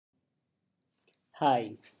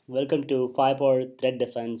Hi, welcome to Firepower Threat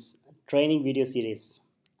Defense training video series.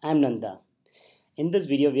 I'm Nanda. In this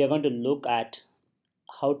video, we are going to look at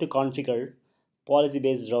how to configure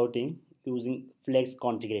policy-based routing using Flex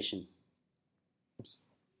configuration.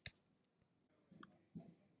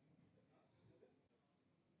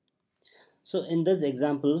 So in this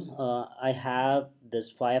example, I have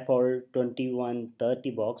this Firepower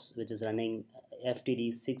 2130 box which is running FTD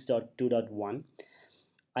 6.2.1.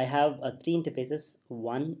 I have three interfaces,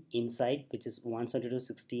 one inside which is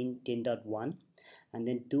 172.16.10.1, and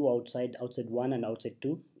then two outside 1 and outside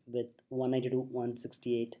 2 with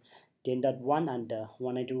 192.168.10.1 and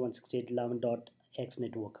 192.168.11.x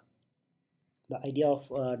network. The idea of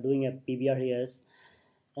doing a PBR here is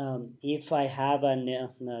if I have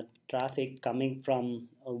a traffic coming from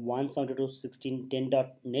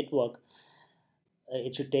 172.16.10 network,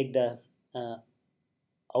 it should take the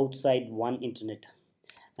outside one internet,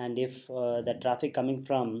 and if the traffic coming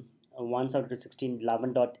from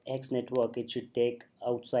 172.16.11.x network, it should take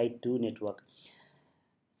outside 2 network.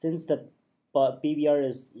 Since the PBR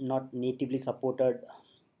is not natively supported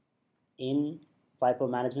in Firepower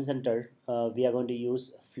Management Center, we are going to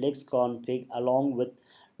use FlexConfig along with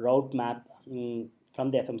route map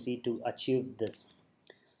from the FMC to achieve this.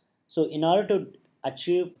 So in order to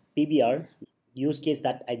achieve PBR use case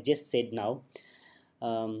that I just said now,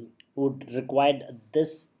 would require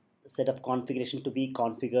this set of configuration to be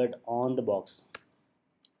configured on the box.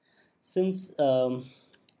 Since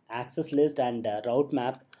access list and route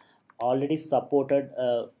map already supported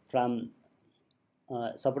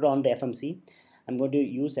supported on the FMC, I'm going to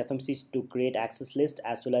use FMCs to create access list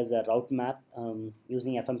as well as a route map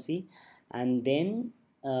using FMC, and then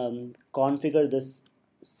configure this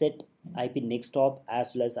set IP next hop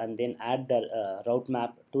as well as, and then add the route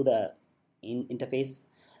map to the interface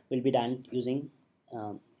will be done using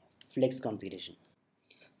Flex configuration.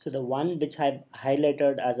 So the one which I've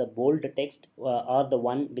highlighted as a bold text are the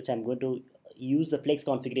one which I'm going to use the Flex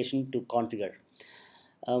configuration to configure.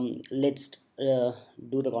 Let's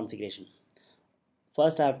do the configuration.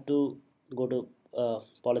 First I have to go to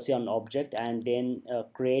policy on object and then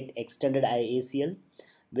create extended ACL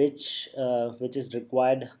which is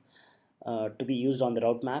required to be used on the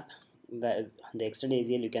route map. The extended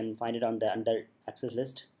ACL you can find it on the under access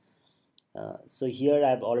list. So here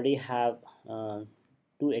I've already have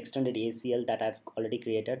two extended ACL that I've already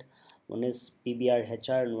created. One is PBR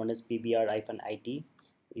HR and one is PBR-IT.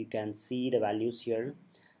 You can see the values here.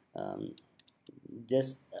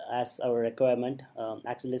 Just as our requirement,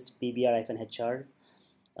 access list PBR-HR,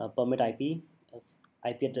 permit IP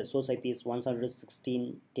at the source IP is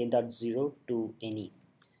 116.10.0 to any.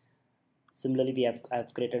 Similarly,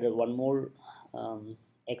 I've created one more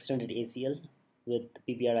extended ACL with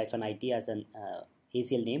PBR-IT as an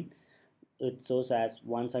ACL name. It shows as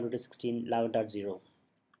 172.16.11.0.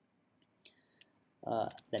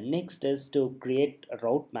 The next is to create a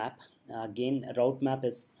route map. Again, a route map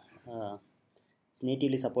is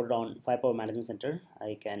natively supported on Firepower Management Center.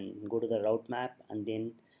 I can go to the route map and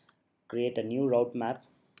then create a new route map.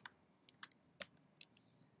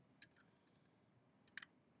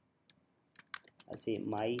 I'll say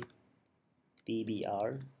my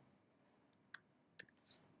PBR,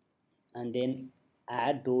 and then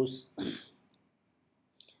add those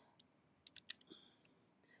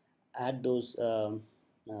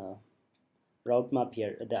route map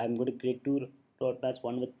here. I'm going to create two route maps,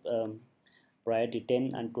 one with priority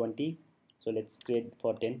 10 and 20. So let's create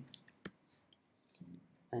for 10,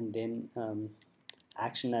 and then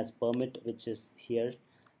action as permit, which is here,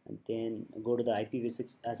 and then go to the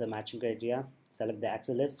IPv6 as a matching criteria, select the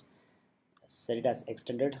access list, set it as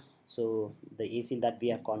extended. So the ACL that we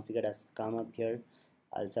have configured has come up here.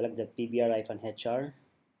 I'll select the PBR-HR.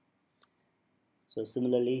 So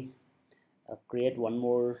similarly, create one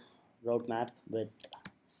more route map with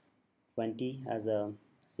 20 as a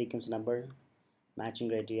sequence number, matching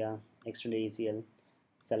criteria, extended ACL,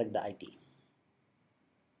 select the IT.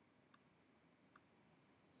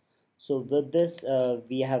 So with this,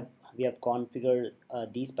 we have configured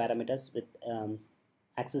these parameters with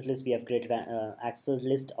access list. We have created an access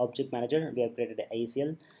list object manager. We have created an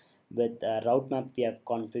ACL. With route map, we have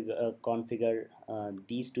configured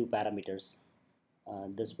these two parameters,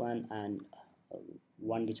 this one and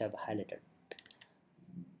one which I've highlighted.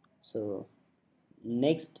 So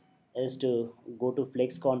next is to go to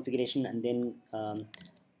Flex configuration and then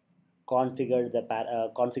configure the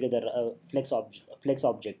Flex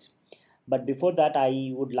object. But before that,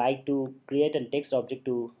 I would like to create a text object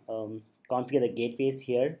to configure the gateways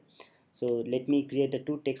here. So let me create a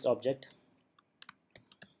two text object.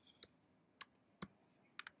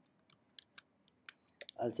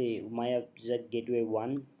 I'll say my object gateway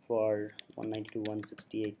 1 for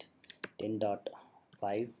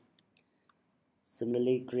 192.168.10.5.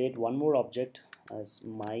 Similarly, create one more object as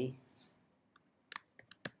my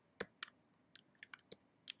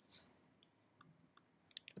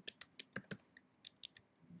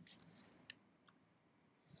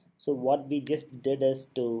So what we just did is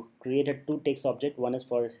to create a two text object. One is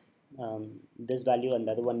for this value and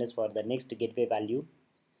the other one is for the next gateway value.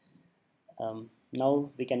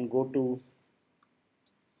 Now we can go to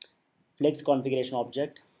flex configuration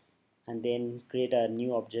object and then create a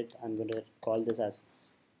new object. I'm going to call this as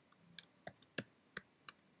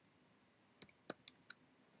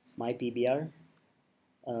my PBR.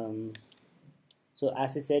 So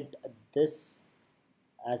as I said, this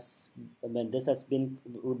this has been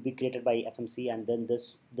would be created by FMC, and then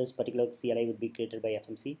this particular CLI would be created by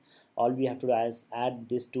FMC. All we have to do is add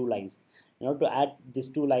these two lines. In order to add these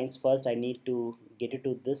two lines, first I need to get it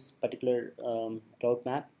to this particular route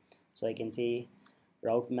map. So I can say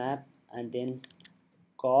route map and then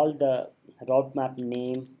call the route map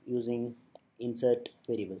name using insert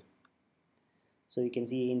variable. So you can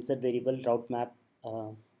see insert variable route map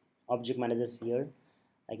object managers here.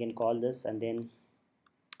 I can call this and then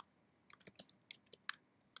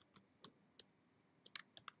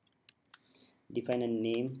define a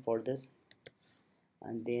name for this,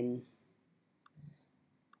 and then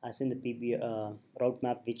assign the PBR route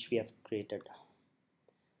map which we have created.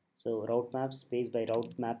 So route map space by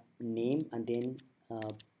route map name and then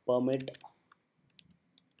permit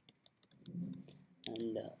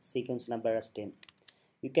and sequence number as 10.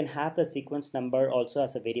 You can have the sequence number also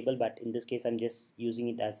as a variable, but in this case I'm just using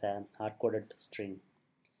it as a hard-coded string.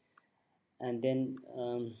 And then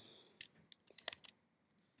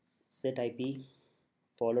set IP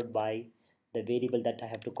followed by the variable that I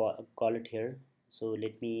have to call it here. So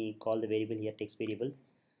let me call the variable here text variable.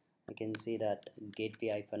 I can say that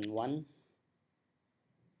gateway -1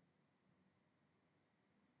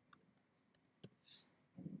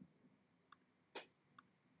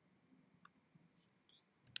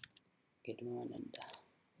 gateway 1 and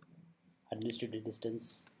administrative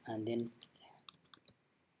distance, and then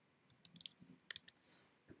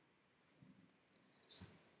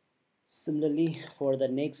similarly for the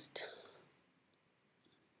next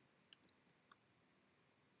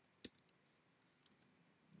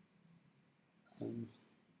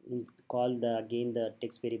call again the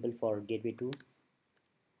text variable for gateway 2.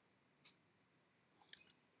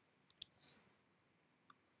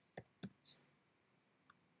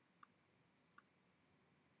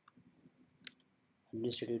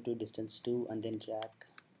 Administrative to distance 2 and then track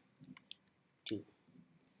 2.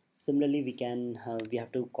 Similarly, we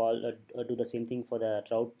have to call do the same thing for the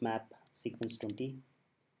route map sequence 20.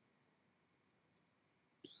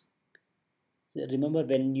 So remember,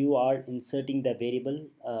 when you are inserting the variable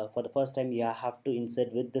for the first time, you have to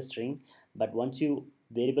insert with the string, but once you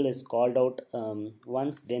variable is called out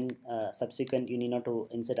once, then subsequent you need not to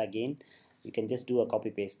insert again. You can just do a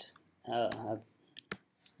copy paste. I'm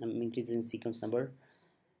increasing sequence number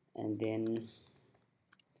and then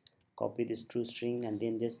copy this true string and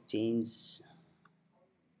then just change.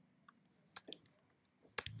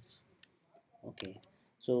 Okay,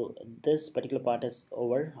 so this particular part is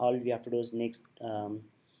over. All we have to do is next go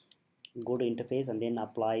to interface and then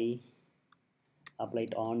apply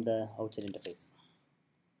it on the outside interface.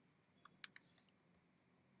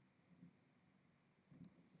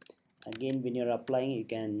 Again, when you're applying, you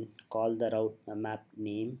can call the route map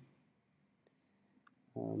name.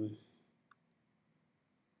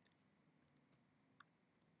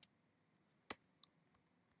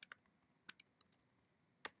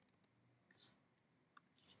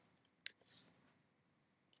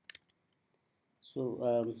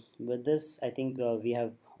 So with this, I think we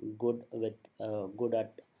have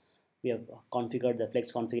we have configured the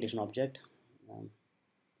flex configuration object.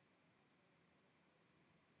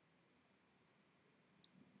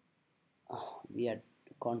 We had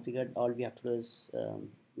configured. All we have to do is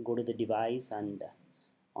go to the device and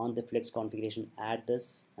on the flex configuration add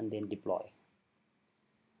this and then deploy.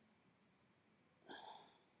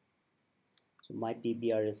 So my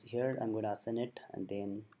PBR is here. I'm going to assign it and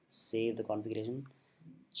then save the configuration,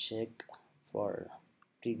 check for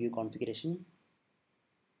preview configuration.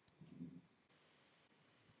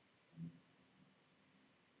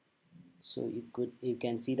 So you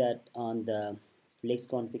can see that on the flex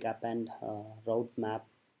config append route map,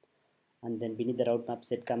 and then beneath the route map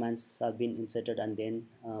set commands have been inserted, and then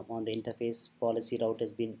on the interface policy route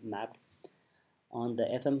has been mapped. On the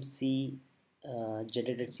FMC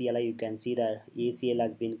generated CLI, you can see that ACL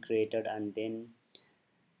has been created, and then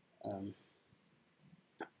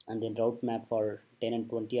and then route map for 10 and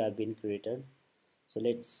 20 are being created. So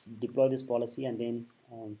let's deploy this policy and then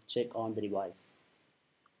check on the device.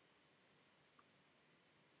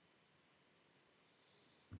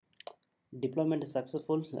 Deployment is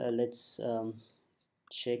successful. Let's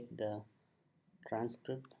check the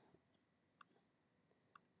transcript.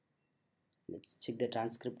 Let's check the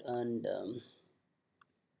transcript, and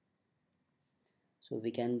so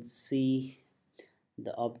we can see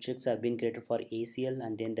the objects have been created for ACL,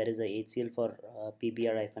 and then there is a ACL for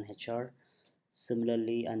PBR-HR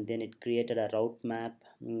similarly, and then it created a route map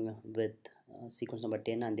with sequence number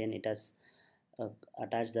 10, and then it has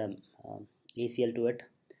attached the ACL to it.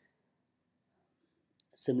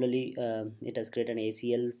 Similarly, it has created an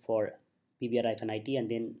ACL for PBR-IT and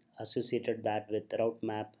then associated that with the route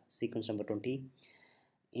map sequence number 20.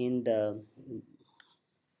 In the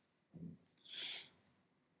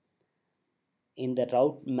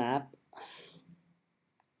route map,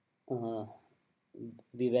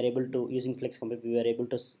 we were able to, using FlexConfig, we were able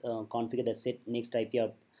to configure the set next IP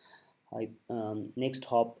or next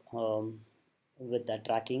hop with the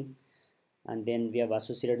tracking, and then we have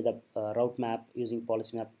associated the route map using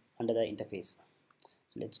policy map under the interface.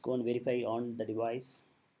 So let's go and verify on the device.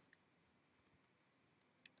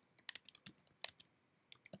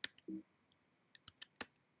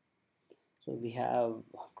 So we have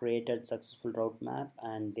created successful route map,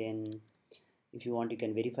 and then if you want you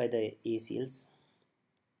can verify the ACLs.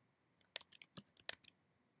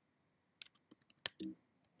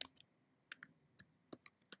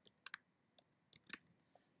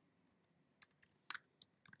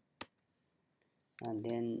 And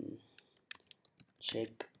then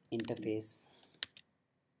check interface.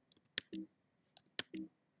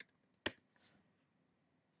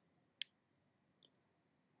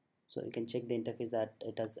 So you can check the interface that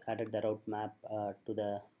it has added the route map to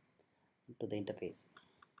the interface.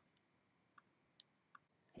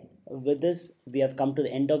 With this, we have come to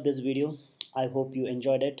the end of this video. I hope you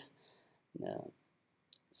enjoyed it.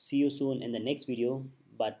 See you soon in the next video,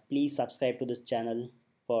 but please subscribe to this channel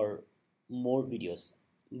for more videos.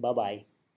 Bye bye.